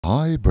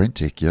Hi,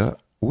 BrenTech here,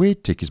 where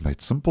tech is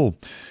made simple.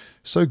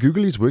 So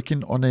Google is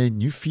working on a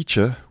new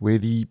feature where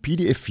the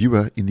PDF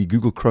viewer in the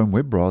Google Chrome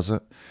web browser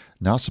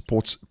now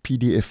supports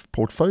PDF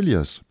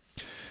portfolios.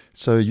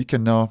 So you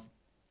can now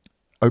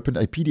open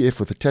a PDF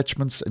with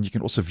attachments, and you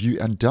can also view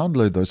and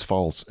download those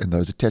files and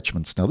those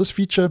attachments. Now this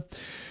feature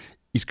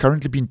is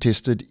currently being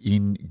tested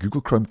in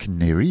Google Chrome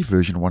Canary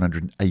version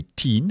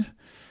 118,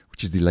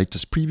 which is the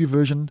latest preview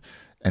version,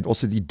 and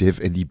also the dev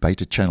and the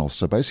beta channels.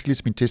 So basically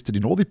it's been tested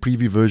in all the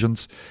preview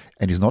versions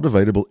and is not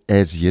available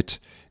as yet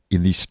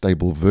in the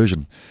stable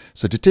version.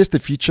 So to test the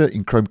feature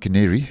in Chrome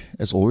Canary,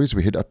 as always,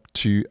 we head up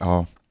to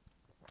our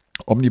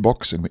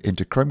Omnibox and we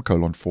enter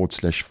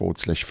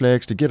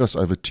chrome://flags to get us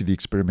over to the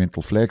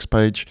experimental flags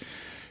page.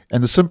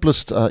 And the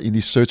simplest in the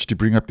search to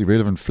bring up the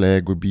relevant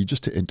flag would be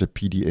just to enter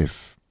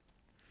PDF.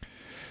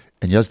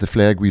 And here's the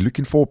flag we're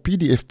looking for,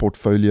 PDF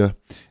portfolio,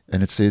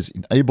 and it says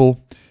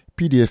enable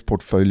PDF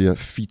portfolio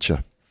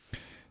feature.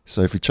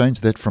 So if we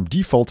change that from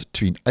default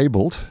to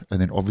enabled,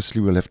 and then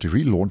obviously we'll have to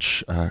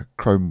relaunch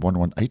Chrome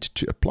 118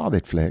 to apply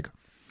that flag.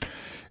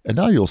 And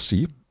now you'll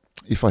see,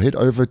 if I head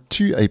over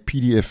to a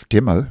PDF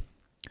demo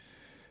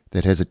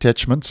that has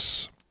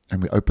attachments,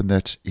 and we open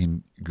that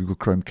in Google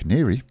Chrome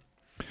Canary,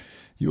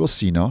 you will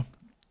see now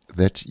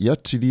that here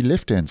to the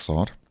left-hand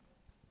side,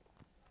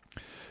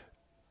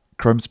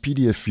 Chrome's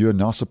PDF viewer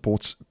now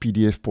supports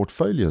PDF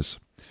portfolios.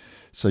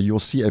 So you'll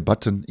see a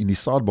button in the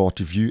sidebar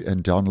to view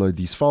and download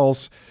these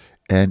files.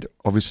 And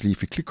obviously,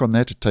 if you click on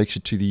that, it takes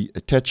you to the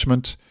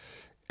attachment.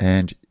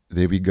 And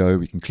there we go.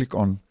 We can click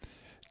on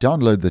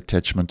download the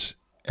attachment,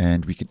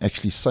 and we can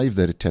actually save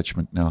that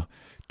attachment now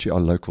to our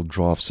local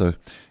drive. So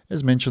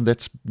as mentioned,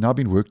 that's now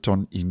been worked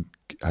on in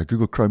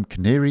Google Chrome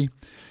Canary,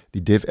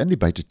 the dev and the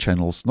beta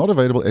channels, not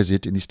available as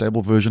yet in the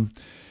stable version.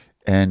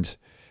 And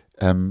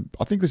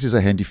I think this is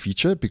a handy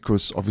feature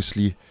because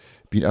obviously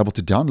being able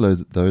to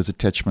download those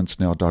attachments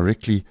now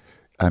directly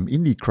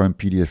in the Chrome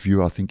PDF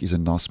viewer, I think is a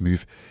nice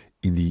move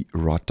in the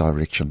right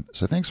direction.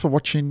 So thanks for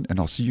watching, and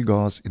I'll see you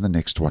guys in the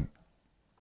next one.